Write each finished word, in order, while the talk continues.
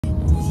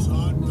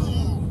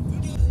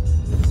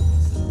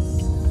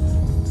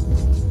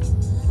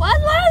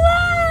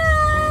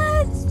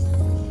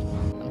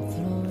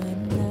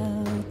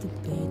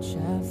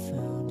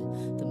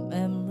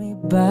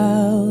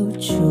about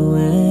you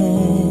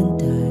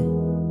and I.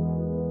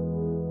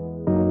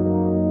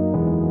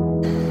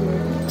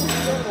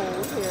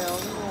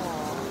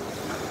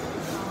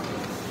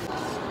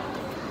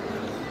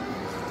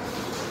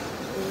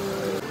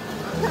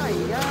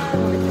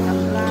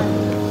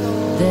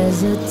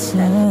 There's a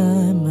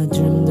time I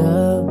dreamed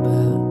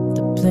about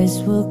the place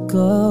we'll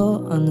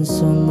go on a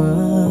summer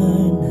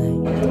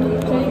night.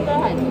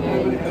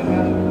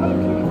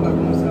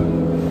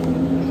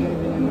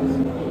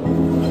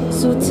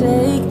 So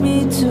take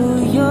me to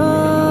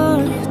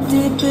your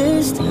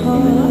deepest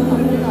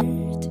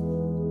heart.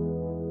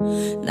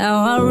 Now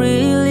I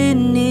really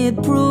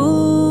need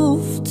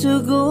proof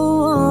to go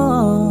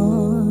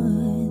on,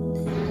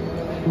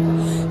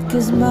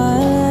 'cause my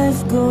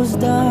life goes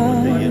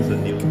dark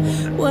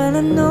when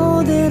I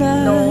know that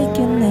I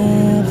can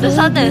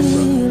never be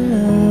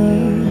loved.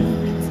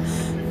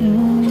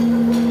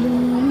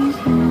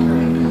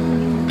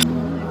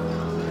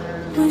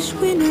 Wish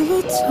we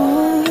never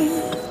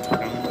talked,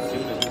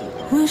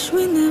 wish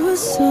we never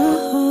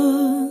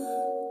saw,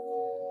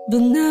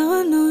 but now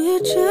I know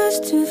you're just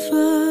too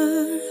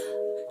far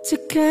to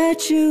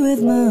catch you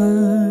with my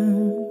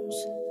arms.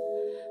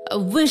 I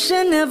wish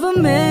I never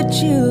met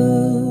you,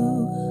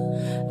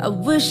 I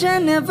wish I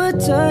never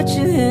touched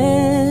your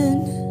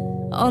hand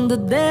on the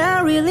day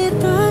I really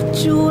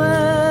thought you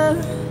were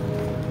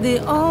the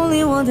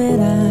only one that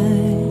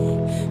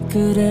I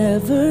could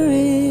ever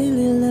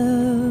really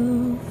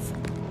love.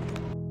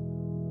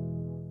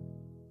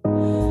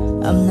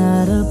 I'm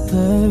not a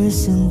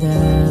person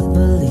that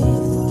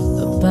believes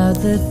about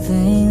the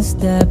things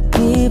that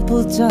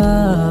people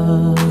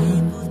talk.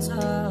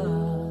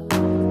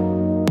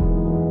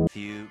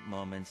 Few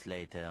moments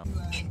later.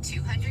 In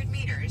 200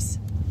 meters,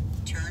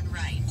 turn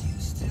right.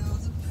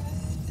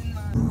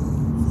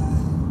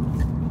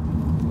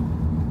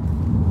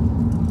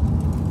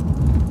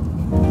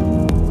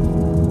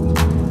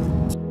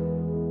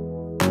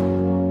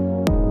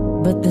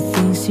 But the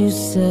things you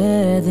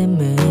said, they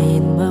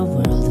made my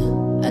world.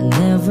 I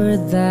never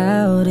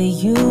doubted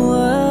you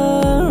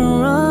were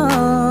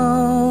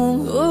wrong.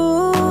 Ooh.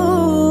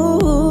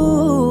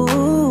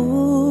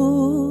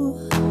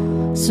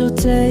 So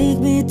take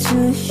me to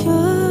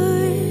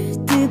your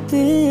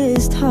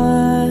deepest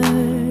heart.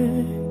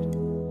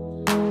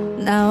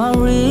 Now I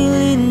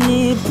really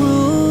need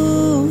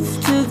proof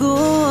to go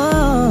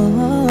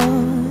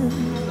on,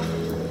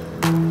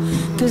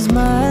 'cause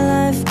my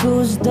life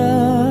goes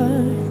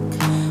dark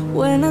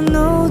when I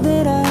know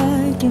that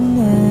I can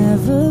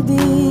never be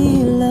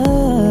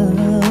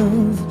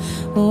loved.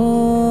 Oh,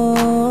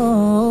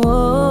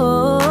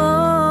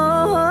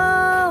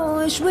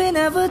 wish we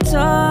never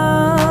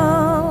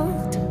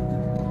talked,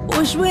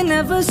 wish we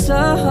never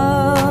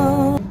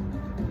saw.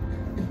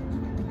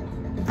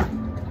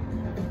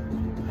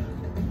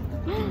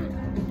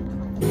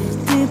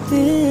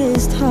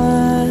 Deepest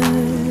heart.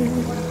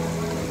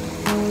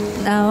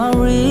 Now I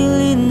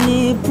really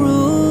need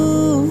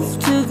proof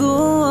to go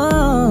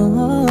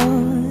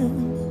on,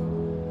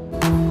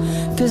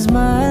 'cause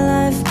my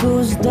life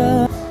goes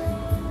dark.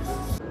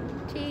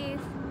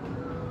 Cheese.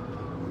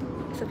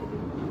 So pretty.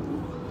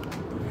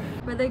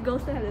 But the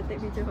girls still have to take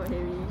picture for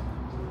Harry.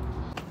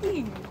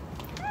 Hi!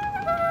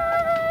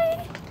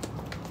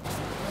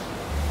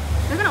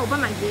 I'm gonna open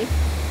my gift.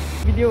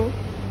 Video.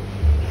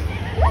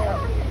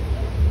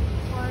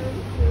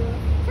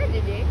 Where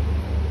did they?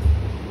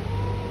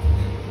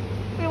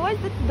 Wait, why is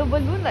the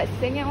balloon like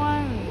singing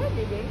one? Where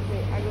did they?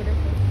 Wait, I go there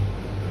first.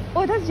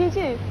 Oh, that's JJ.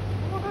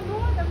 Oh my god, no,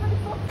 that one is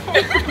so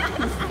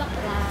stuck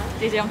lah.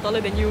 JJ, I'm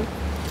taller than you.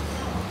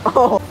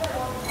 Oh.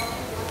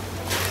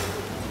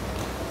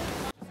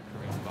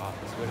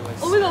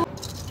 Oh my god.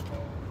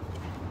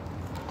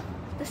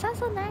 The sun's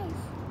so nice.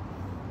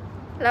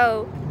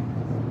 Hello.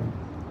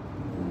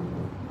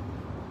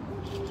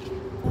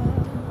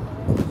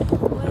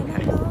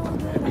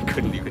 I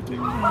couldn't even do it.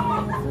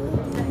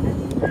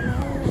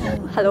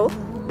 Hello?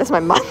 That's my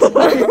mother. I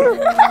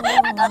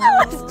thought that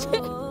was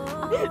Jay.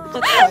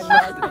 That's my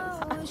mother.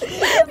 Say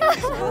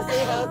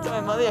hello to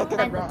my mother, you're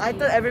gonna wrong. I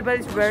thought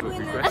everybody's wearing.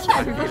 Actually,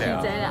 I prefer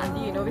Shien than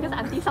auntie, you know, because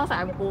auntie sounds like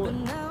I'm old.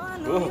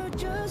 Oh.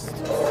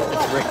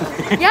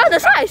 Yeah,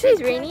 that's why I say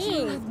it's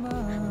raining.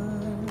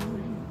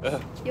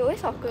 You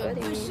always awkward, what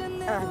do you mean?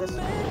 That's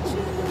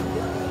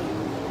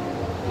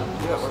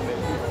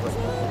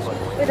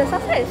Wait, the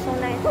sunset is so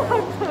nice.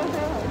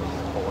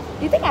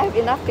 Do you think I have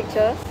enough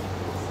pictures?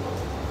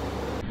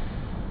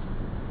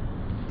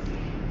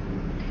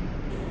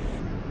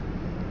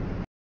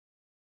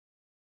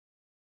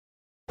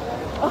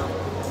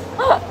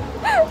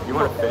 You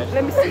want to finish?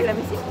 Let me see, let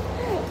me see.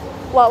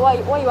 What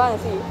you want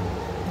to see?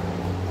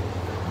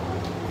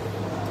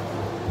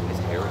 His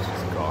hair is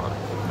just gone.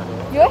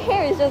 Your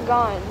hair is just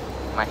gone.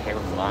 My hair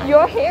was lying.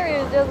 Your hair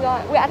is just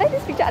gone. Wait, I like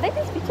this picture. I like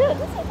this picture.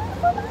 This is so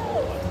nice.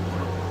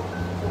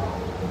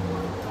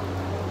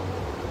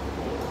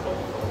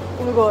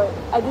 Oh my god,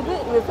 I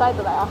didn't reply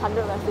to like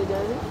 100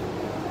 messages.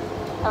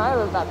 Am I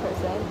a bad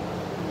person?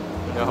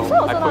 No, This one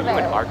also I not put you in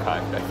bad.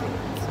 archived, I think.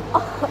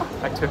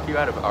 I took you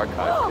out of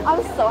archive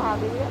I'm so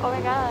happy. Oh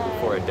my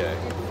god. for a day.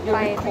 You're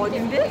Fine.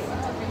 recording this?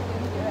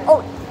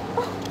 Oh,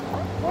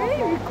 Why are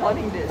you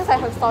recording this? because I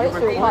have stories to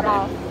record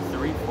off.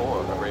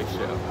 3-4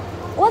 ratio.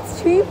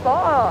 What's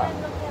 3-4?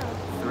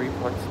 3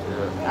 parts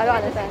to it. I don't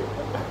understand.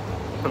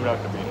 I'm not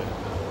gonna be it.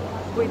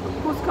 Wait,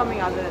 who's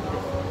coming other than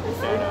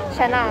this?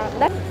 Shanna,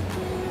 that You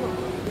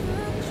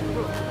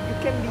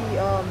can be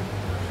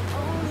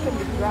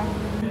drunk.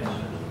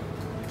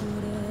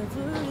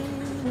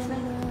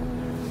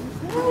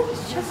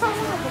 check out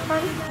the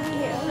front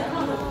here.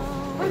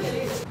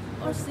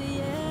 or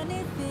see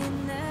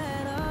anything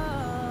at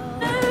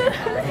all.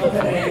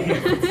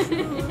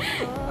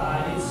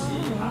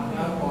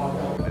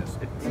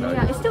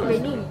 Yeah, it's still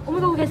raining. Oh my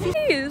god, we can see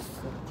this.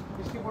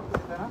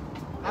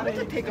 I want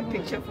to take a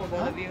picture for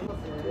both of you.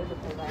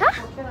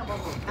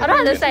 I don't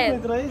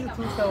understand. Well, you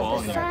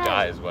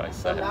die is what I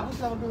said.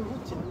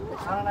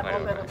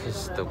 It's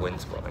just the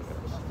wind's blowing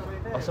us.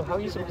 Also, how are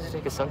you supposed to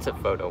take a sunset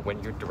photo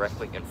when you're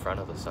directly in front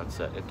of the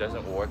sunset? It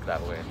doesn't work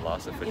that way in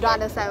loss of You don't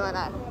understand what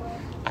I.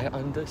 I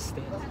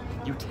understand.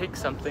 You take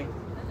something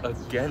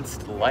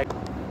against light.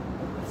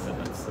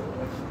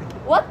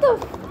 What the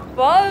fuck?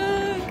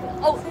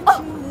 Oh,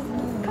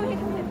 come here,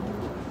 come here.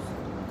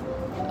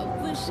 I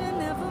wish I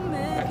never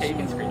met Okay, you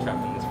can screenshot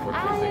from this for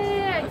Ah,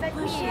 yeah,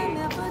 exactly. wish I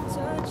never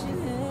touched your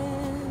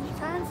hand.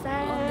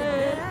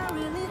 Sunset.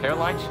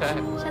 Hairline check.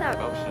 Shut up.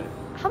 Oh shit.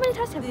 How many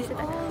times have you said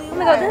that? Oh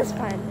my god, this is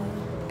fun.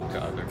 To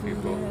other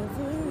people.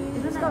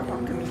 This is not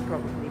talk to me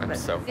probably. I'm but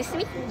so. You see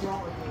me?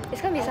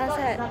 It's gonna be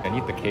sunset. I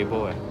need the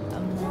cable.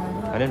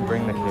 I didn't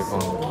bring the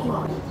cable.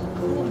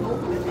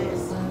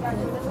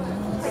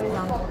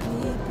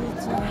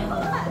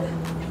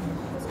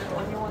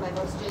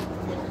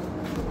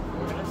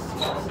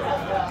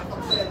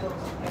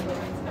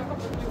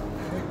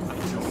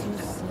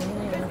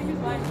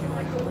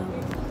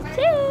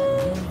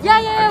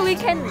 Yeah, we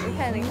can.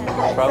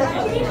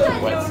 Probably a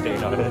wet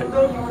stain on it.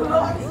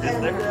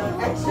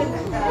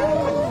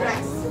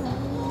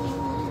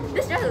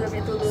 This dress is a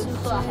bit too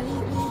loose, so I have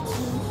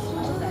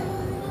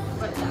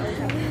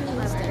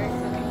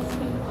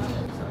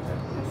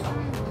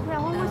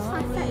one more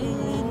sunset.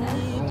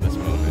 This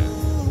moment.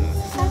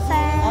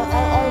 Sunset.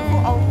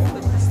 I'll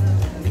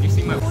Can you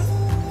see my?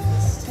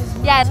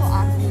 Yeah, so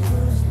artsy.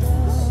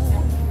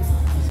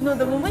 No,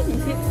 the moment he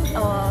hit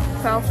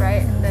 12,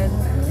 right? Then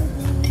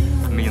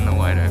Me in the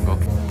wide angle.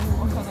 good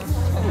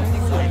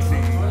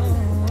choices.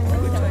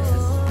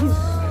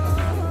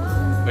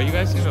 But you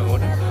guys gonna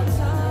order?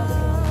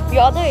 We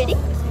order already?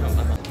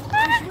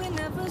 We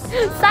never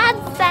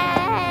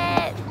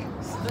Sunset!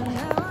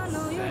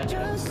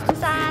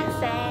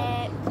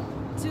 Sunset!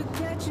 to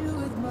catch you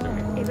with my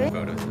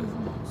Photos.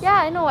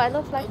 Yeah, I know. I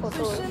love live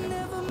photos.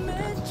 never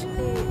met you.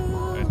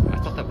 I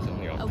thought that was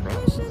only on Pro.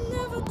 Wish I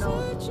never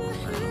touched your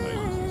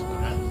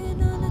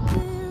hand on the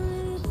day I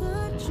really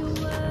thought you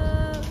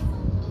were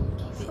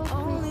the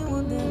only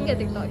one that Get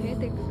TikTok. You need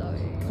TikTok.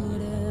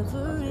 could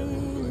ever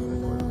really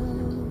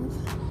love.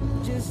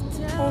 Just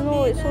tell Oh no,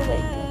 me it's so late.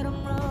 that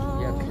I'm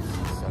wrong. Yeah, because the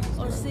sun's Or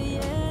dark. say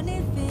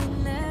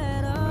anything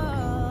at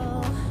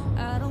all. I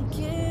don't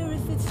care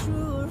if it's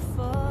true or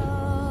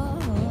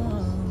false.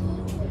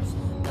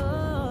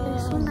 Oh.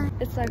 It's so nice.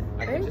 It's like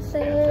I can just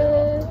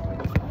birthday.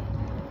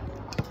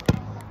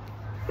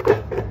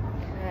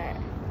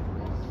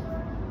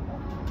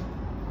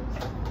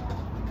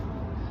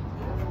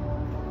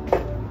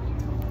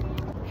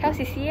 Cannot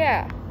see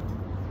ah?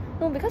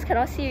 No, because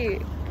cannot see.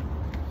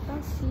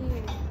 Cannot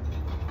see.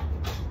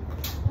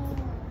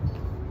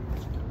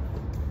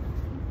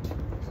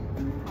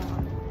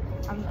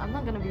 I'm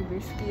not gonna be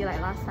risky like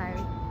last time.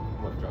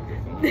 What drug is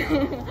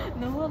it?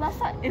 No, last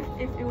time if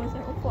it was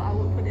an Oppo, I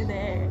would put it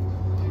there.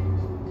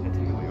 It's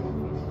really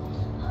open.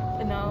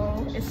 But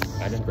now it's.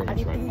 I didn't bring a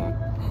tripod.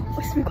 Oh,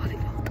 it's recording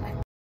the whole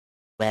time.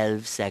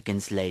 12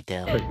 seconds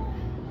later.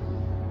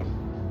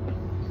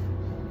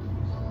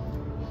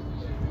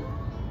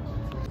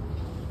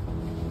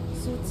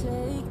 So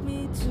take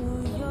me to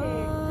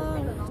your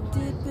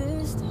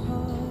deepest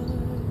heart.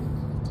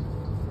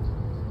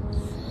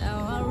 Now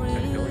I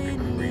really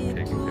need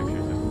taking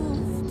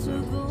pictures to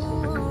go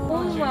on.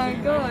 Oh my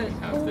god!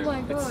 Out Oh there. my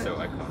It's god! so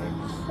iconic.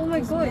 Oh my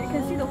god! You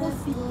can see the whole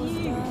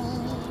city.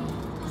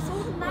 So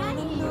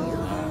nice.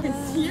 You can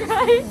see,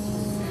 right?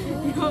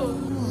 Yo,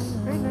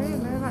 very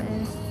much.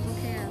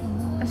 Okay.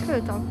 I just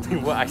gotta talk.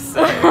 What I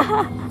said.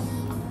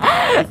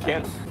 I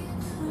can't.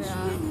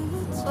 Yeah.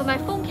 So my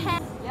phone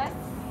can. Yes.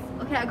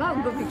 Okay, I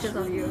got good pictures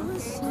of you.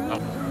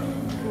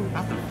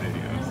 Not the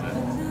videos.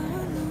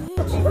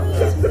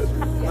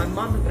 my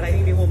mom is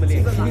driving me home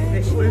late. I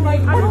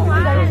don't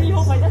want to leave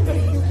home. I just gotta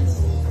use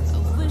I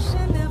wish I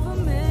never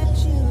met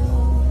you.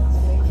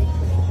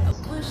 I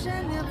wish I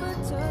never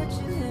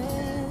touched your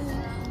hand.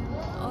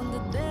 On the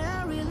day I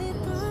really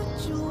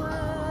thought you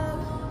were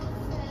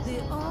the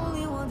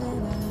only one that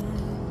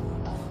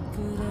I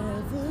could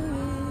ever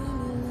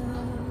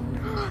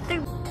really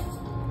love.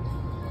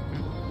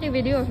 Take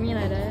video of me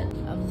like that.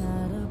 I'm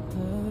not a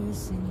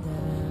person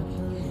that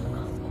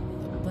believes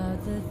about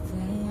the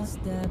things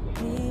that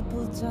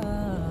people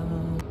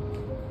talk.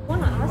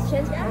 Wanna ask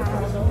Shien's parents?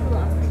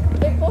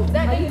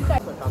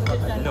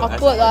 No,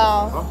 Awkward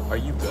lah. are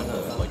you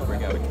gonna like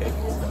bring out a cake?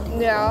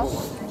 Yeah.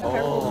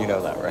 Oh, you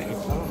know that, right?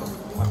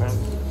 My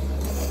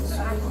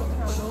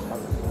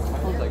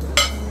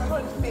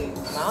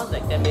house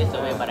like 10 minutes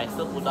away, but I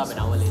still pulled up an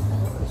hour later.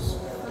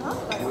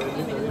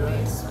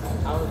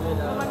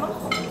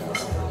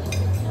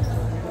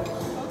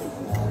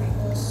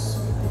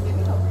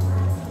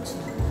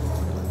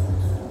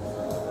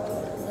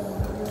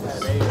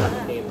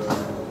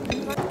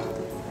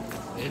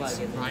 It's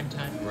prime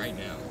time right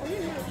now.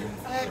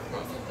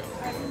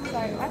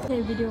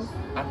 Okay, video.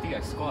 Auntie,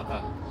 I squat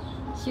up.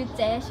 小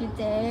姐，小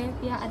姐，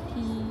不要阿 T。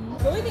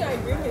 The only thing I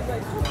drink is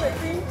like chocolate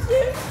cream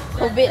cheese.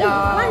 COVID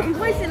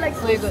Why is it like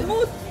so Very good.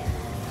 smooth?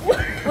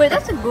 Wait,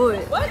 that's good.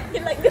 What?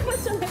 It like this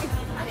much like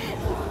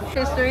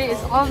History is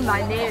on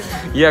my name.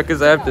 Yeah,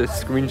 because I have the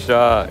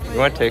screenshot. You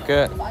want to take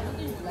it? Wait.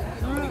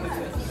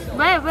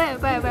 What?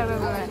 Wait,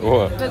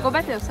 go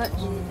back to the search.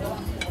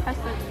 Press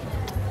search.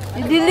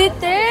 You delete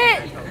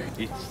it!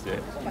 Each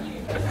sit.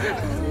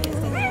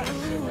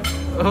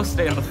 We'll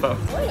stay on the phone.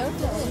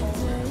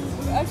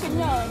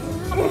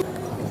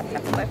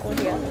 My phone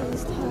here.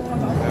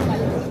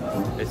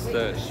 It's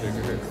the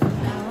sugar.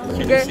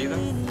 Can you see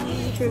them?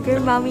 Sugar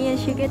mommy and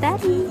sugar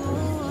daddy.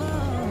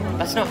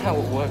 That's not how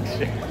it works.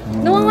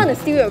 No one wanna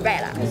steal your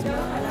bag lah.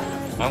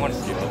 I want to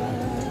steal it.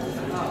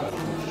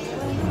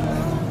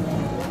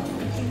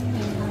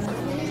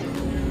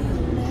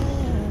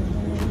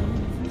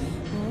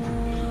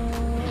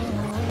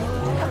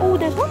 Oh,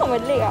 there's one on my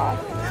leg ah.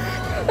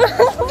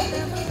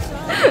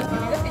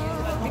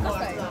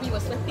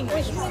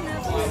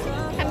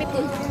 Let me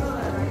put.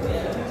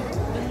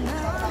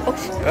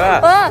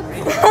 Ah,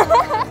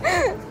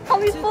 How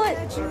we put?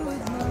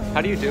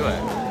 how do you do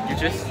it? You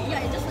just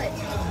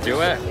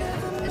do it?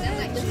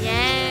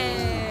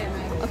 Yeah.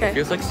 It Okay.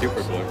 feels like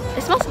super glue.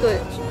 It smells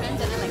good.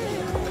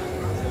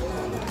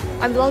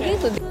 I'm vlogging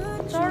today.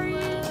 Sorry. I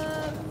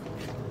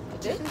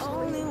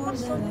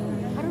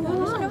don't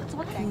know.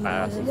 I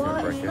asked you for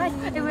a break.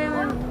 Hey, wait.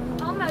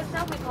 How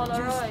myself with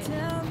Polaroid?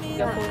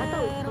 Your phone. I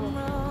thought it was cool.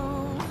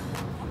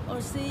 Or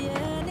see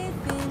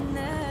anything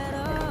at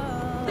all.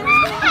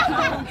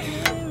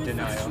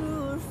 Denial.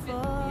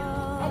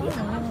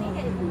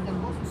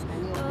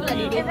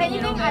 If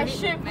anything, I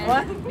should.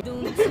 What? Did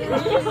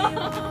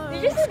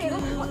you say they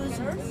don't put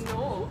yours?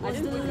 no, I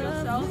didn't put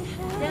yourself.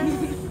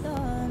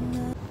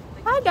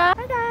 Hi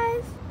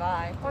guys.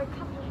 Bye.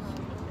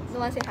 No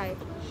one say hi.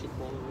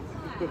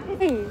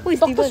 Hey, who is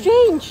Doctor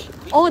Strange?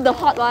 Oh, the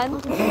hot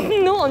one.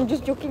 No, I'm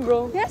just joking,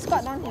 bro. Yes,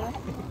 squat down here.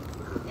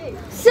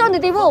 Sit on the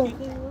table.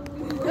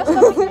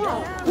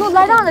 No,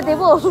 lie down on the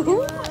table.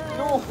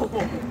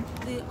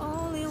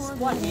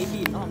 Squat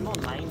maybe, not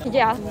lying.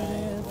 Yeah.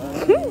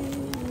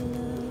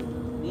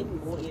 Need to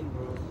go in,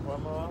 bro.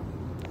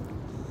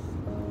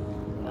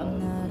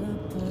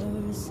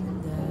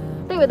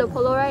 Take with the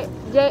Polaroid.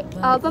 Jay,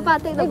 Papa,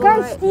 take the Polaroid.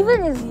 Guys,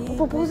 Steven is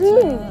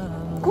proposing.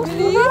 Go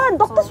Steven,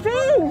 Doctor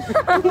Strange.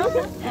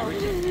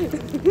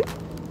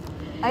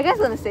 Are you guys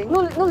gonna sing? No,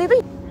 later.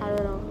 I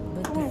don't know.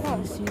 Oh my god.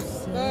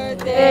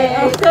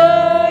 Birthday to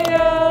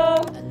you.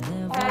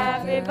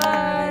 Happy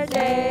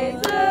birthday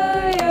to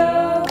you.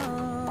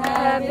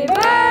 Happy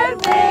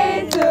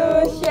birthday to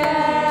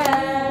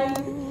Shien.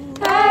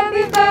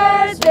 Happy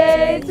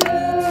birthday to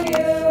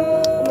you.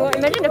 Oh,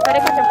 imagine the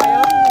feather catch on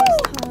fire.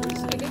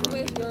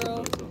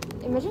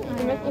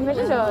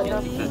 Imagine the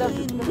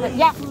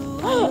yeah.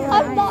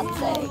 I'm not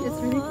saying.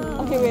 It's really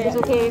cool. Okay, wait. It's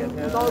okay.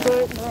 It's all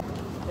good.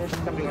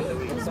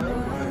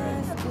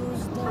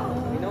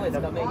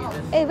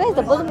 Hey, where's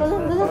the balloon?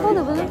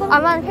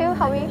 Aman, can you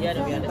help me?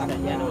 Yeah, we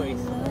understand. Yeah, no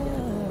worries.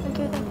 Thank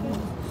you.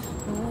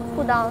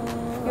 Pull down.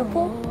 You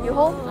pull? You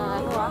hold?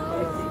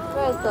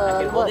 Where's the I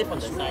can hold word? it from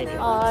the side.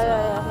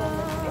 Yeah.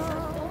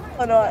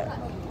 Oh no.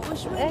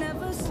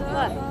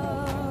 What?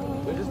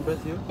 We just press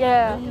you?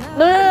 Yeah.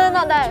 No,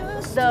 not that.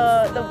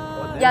 The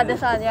yeah,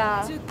 this one,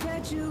 yeah.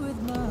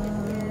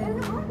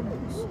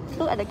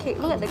 Look at the cake.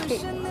 Oh.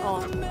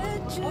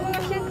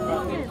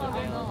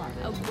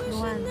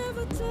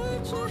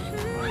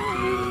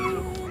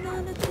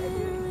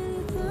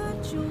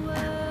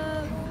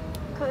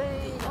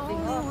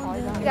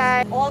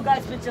 Guys. All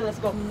guys, picture, let's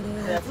go.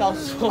 That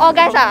sounds so All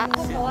guys ah.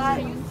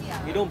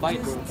 We don't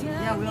bite, bro.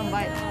 Yeah, we don't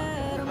bite.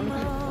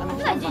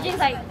 Gigi's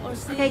like,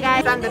 hey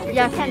guys,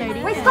 yeah, can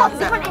already. Wait, stop!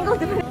 Different angles,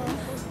 different.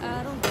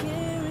 I don't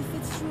care if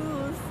it's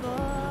true or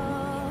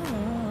false.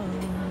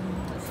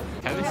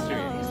 Chemistry.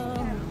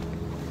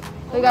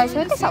 Wait guys,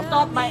 can we take some?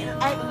 Stop, my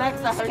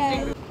legs are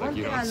hurting. Like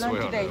you don't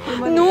swear on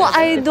it. No,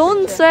 I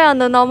don't swear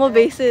on a normal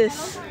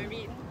basis.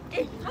 Do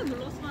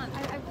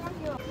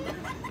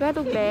I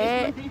look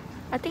bad?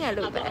 I think I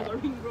look bad. Do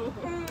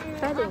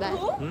I look bad?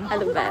 I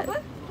look bad.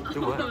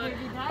 Do what?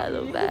 I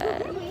look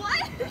bad.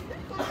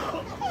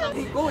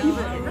 Go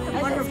even.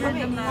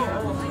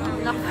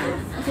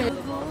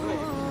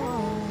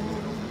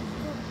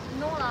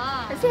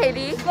 I see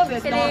Haley.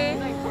 Haley.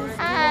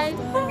 Hi.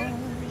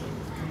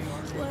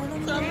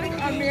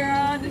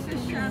 Amira, this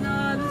is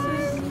Shanna, this is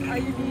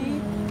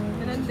Ivy,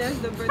 and then there's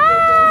the birthday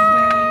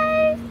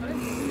girl.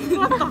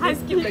 What the high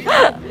skip the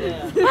guy?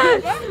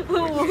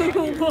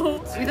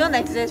 We don't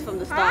exist from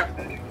the start.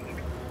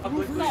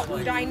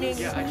 Dining.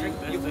 Yeah, I drink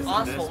this. You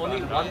asked for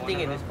only one thing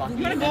in this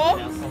party.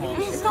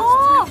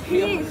 Stop,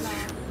 please.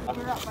 Like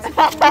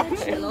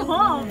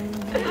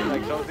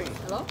something.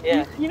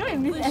 Yeah. You know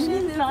in Miss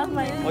Emmy's class,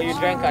 like. Oh, you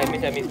drank I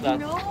miss Emmy's class.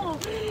 No.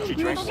 She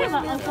drinks Talking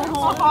about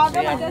alcohol.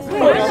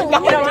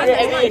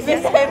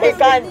 Miss Amy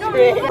can't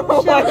drink.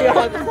 Why you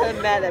have so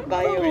mad at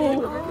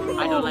bio?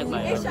 I don't like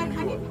bio.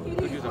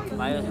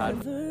 Bio is hard.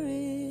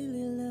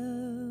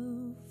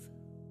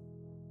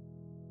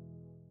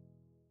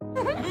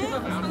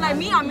 Like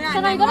me, I'm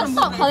Shana, you gotta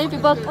stop calling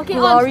people okay,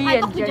 Glory I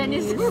and talk to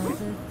Janice.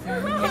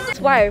 That's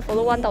why I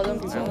follow 1,000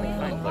 people.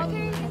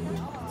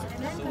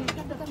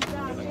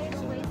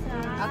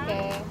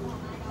 Okay.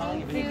 Oh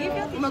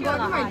my god,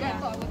 my dad.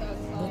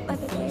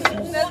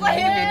 That's why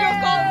he video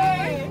called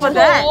me. What's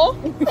that?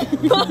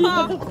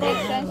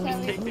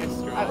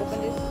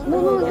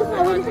 No, just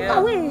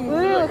away.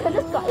 You can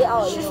just cut it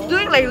out. She's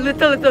doing like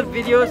little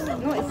videos.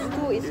 No,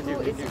 it's too.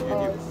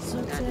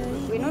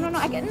 Wait, no,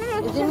 I can. No,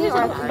 Is it me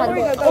or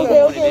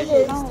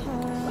okay.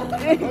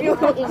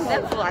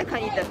 That's why I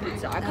can't eat that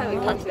pizza. I can't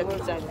even touch the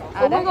pizza.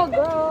 Oh my god,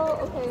 girl.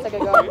 Okay. It's like a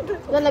girl.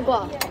 Don't let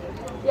go.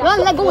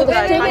 Don't let go with the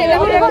Wait,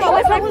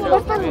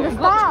 Let's find the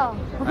star.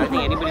 I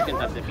think anybody can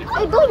touch the pizza.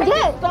 Hey, don't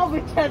get. Stop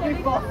with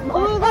chatting, boss.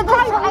 Oh my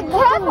god, I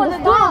care for the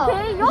door,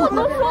 okay? Yo,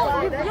 don't show.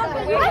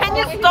 Can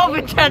you stop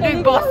with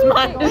Chadwick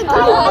Boseman? I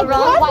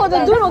care for the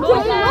dude,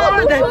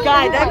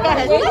 okay? That guy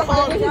has been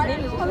called.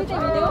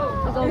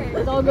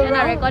 It's all good.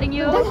 I'm recording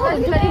you. That's how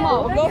you turn him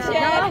off. Go,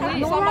 Shien.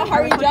 Sama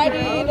Hari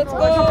Jadi. Let's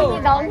go.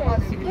 Down. Oh,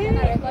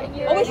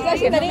 wait, she's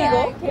actually letting you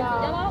go?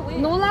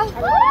 No lah. I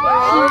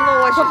don't know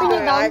what she's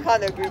doing. I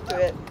can't agree to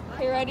it.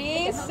 Okay,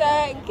 ready,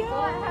 set, go.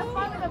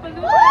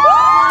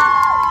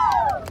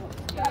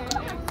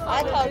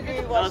 I can't agree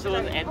with what Also she's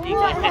was doing.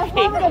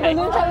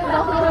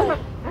 anti-climactic.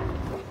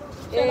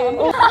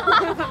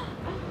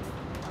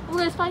 Oh,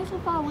 it's flying so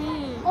far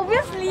away.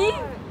 Obviously.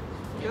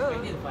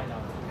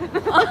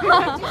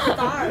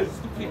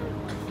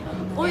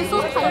 Oh, it's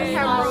so tiny.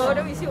 Camera,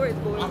 let me see where it's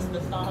going.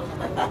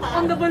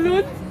 On the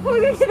balloon.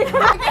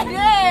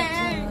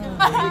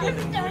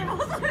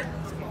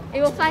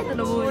 It will fly to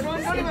the moon.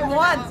 Not even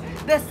once.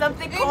 There's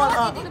something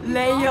called a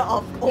layer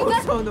of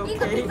ozone,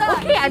 okay?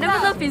 Okay, I never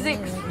know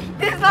physics.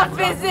 This is not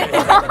physics.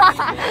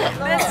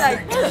 That's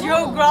like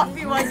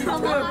geography what you do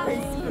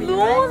basically,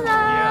 No right?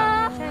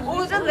 lah.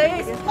 Ozone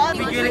layer is part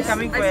of Really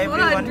coming for I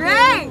everyone.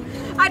 drink.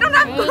 I don't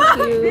have to.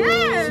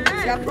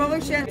 Yeah,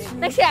 promotion.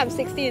 Next year I'm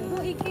 16.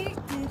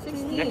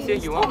 Next year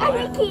you want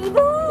one?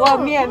 Well,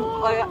 me and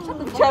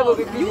Chad will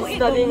be busy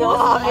studying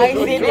on I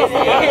see this.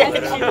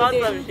 She wants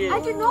some shit.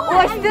 Oh,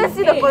 I still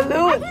see the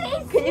balloon.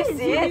 Can you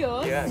see it?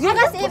 Yeah. You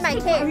guys ate my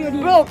cake.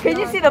 Bro, can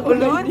you see the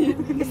balloon?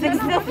 It's like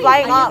still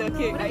flying up.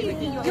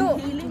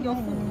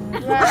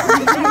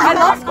 I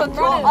lost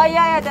control. Oh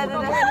yeah, that.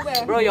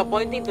 Bro, you're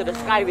pointing to the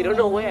sky. We don't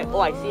know where.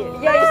 Oh, I see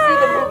it. Yeah, you see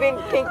the moving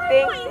pink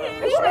thing?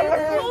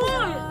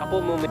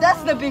 Couple moments.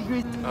 That's the big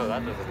reason. Oh,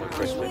 that doesn't look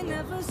Christian.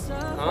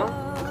 Huh?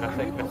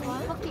 Nothing.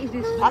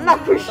 I'm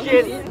not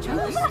Christian.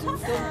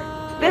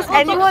 Does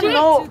anyone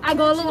know? I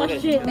got a lot of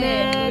shit,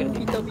 man.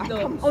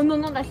 Oh no,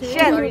 not that shit.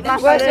 Shien,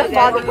 where's your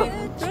father?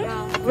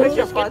 Where's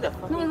your father?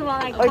 No, it's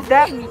about like Oh, is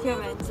that?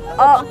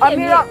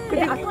 Amira, could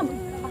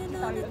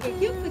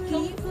you?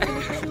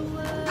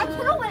 I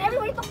cannot when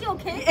everybody talking,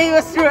 okay? It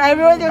was true.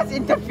 Everyone was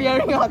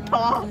interfering on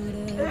top.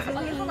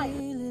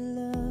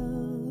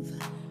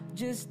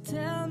 Just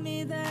tell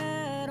me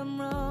that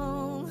I'm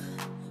wrong,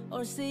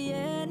 or say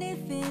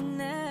anything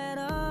at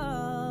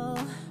all.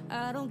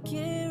 I don't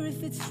care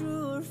if it's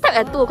true or Start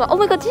at 2 o'clock. Oh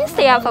my god, did you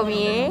stay up for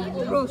me?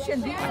 Bro,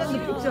 Shien, did you send the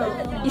picture?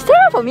 You stayed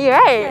up for me,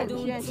 right? Did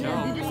you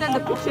send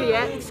the picture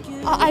yet?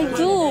 Oh, I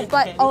do,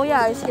 but oh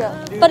yeah, it's here.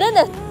 But then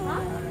the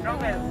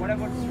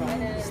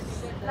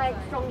like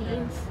strong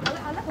names.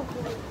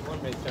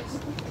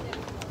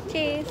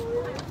 Cheers.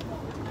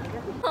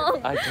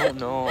 I don't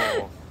know.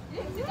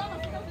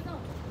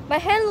 My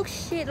hair looks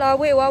shit lah.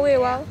 Wait,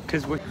 wow.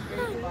 Because we're...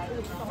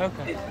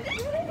 Okay.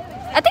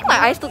 I think my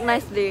eyes look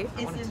nice today.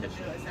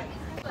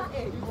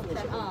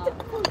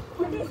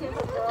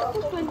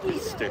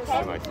 Sticks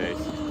to my face.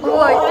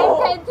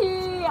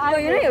 Oh,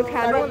 you know you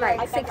can do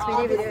like 6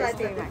 minute videos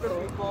staying my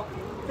phone.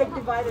 Wait,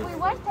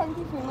 why is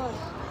Tanty famous?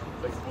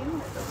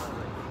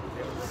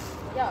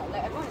 Yeah,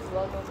 like everyone is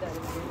well known there.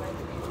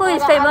 Who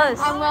is famous?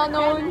 I'm well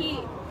known.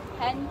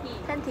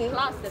 Tanty.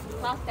 Class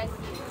 10.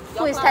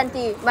 Who is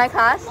Tanty? My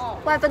class?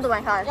 What happened to my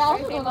class? Yeah, I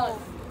also don't know.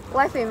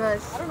 Why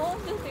famous? I don't know,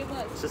 still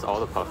famous. It's just all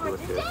the popular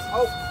kids.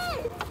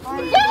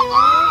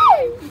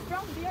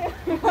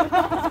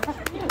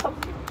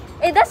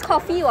 Hey, that's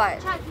coffee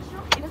what?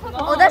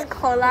 Oh, that's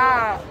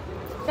cola.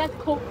 That's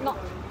Coke, not.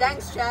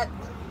 Thanks, Chad.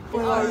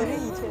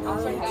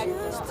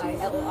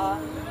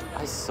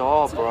 I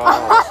saw, bro.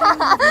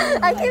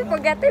 I keep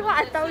forgetting what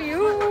I tell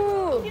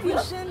you. The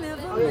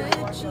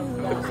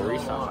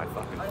grease on my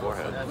fucking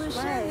forehead.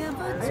 Why?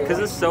 Because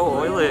it's so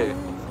oily.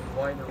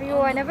 You,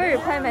 I never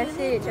reply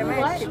message. Am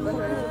I a cheaper?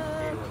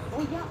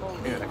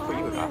 Yeah, I put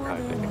you in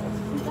archive.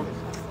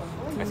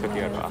 I took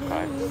you out of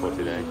archive for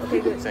today.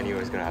 Okay, good. Then you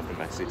was gonna have to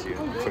message you,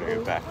 putting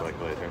it back like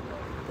later.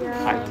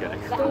 Yeah. I'm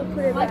kidding. Don't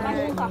put it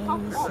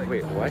back.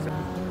 Wait, what?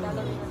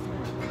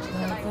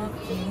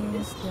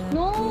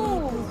 No!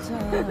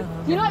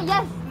 You know what?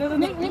 Yes!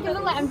 Make it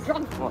look like I'm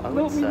drunk. Well, I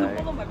would say. Right?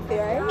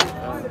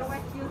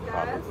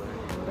 Probably.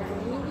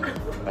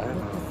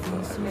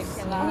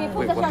 Okay, put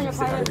Wait, that what on did your you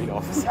say? private. Irene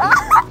officer?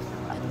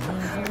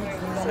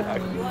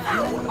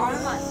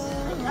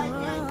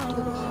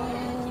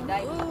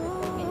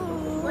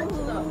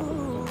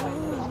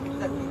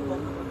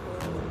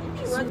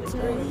 Said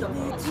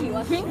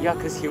yeah,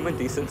 because human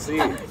decency.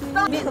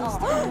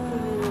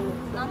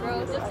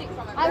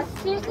 I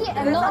seriously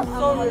am not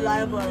so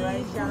reliable,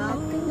 right, Shana?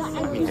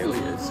 I mean, Haley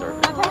is, sir.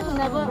 My parents will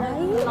never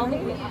allow me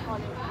to be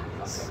alcoholic.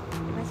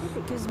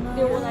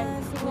 They will like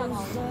take me out of the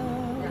house.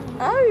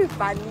 Oh, you're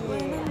funny.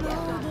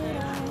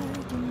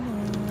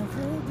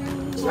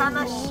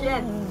 Shana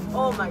Shien.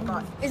 Oh my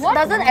god.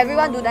 Doesn't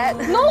everyone do that?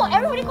 No,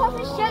 everybody calls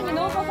me Shien, you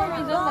know, for some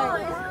reason.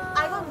 Like,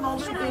 I don't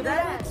normally do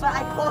that, but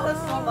I call her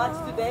so much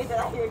today that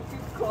I keep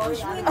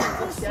calling other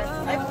people Shien.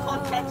 I'm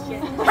contact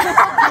Shien.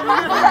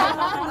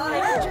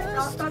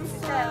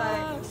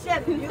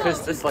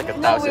 Because there's like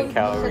 1,000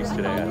 calories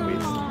today at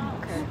least.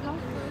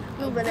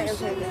 No, but like,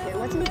 okay.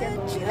 What did you get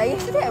for me? Like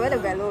yesterday I went to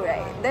Velo,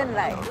 right? Then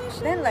like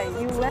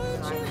you went.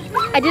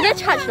 I didn't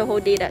charge the whole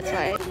day, that's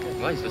why.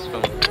 Why is this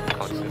phone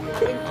constant?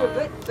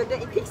 Introvert, but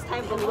then it takes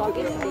time for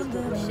vlogging.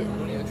 Shit.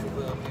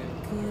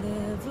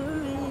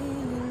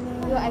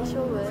 You're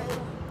extrovert.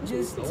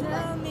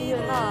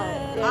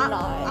 You're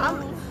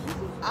not.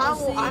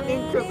 I'm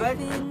introvert.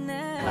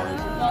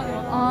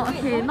 Oh,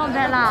 okay, not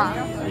bad lah.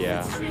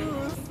 Yeah.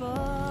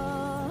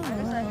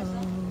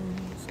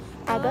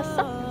 알겠어?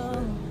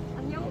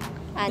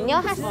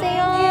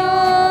 안녕하세요.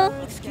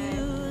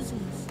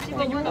 Did I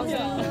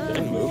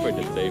move or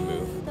did they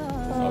move?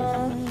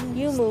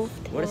 You moved.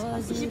 What is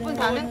 20분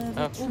가능?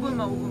 5분만.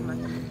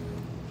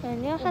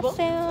 안녕하세요.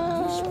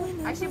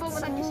 15분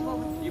할게,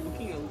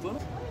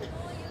 15분.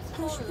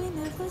 Wish we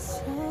never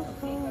saw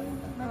her.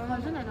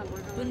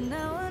 But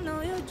now I know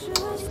you're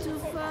just too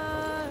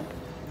far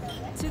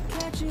to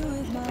catch you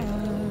with my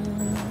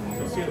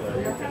arms.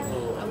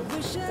 I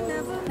wish I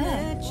never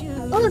met you.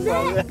 oh,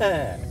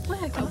 there! I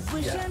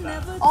wish I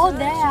never Oh,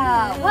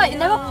 there! What, you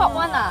never caught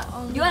one ah?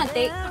 You wanna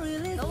take?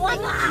 the one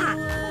that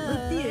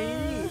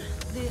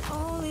the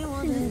only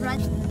one that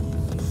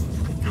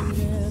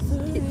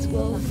It's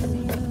well.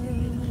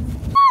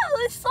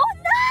 Oh, it's so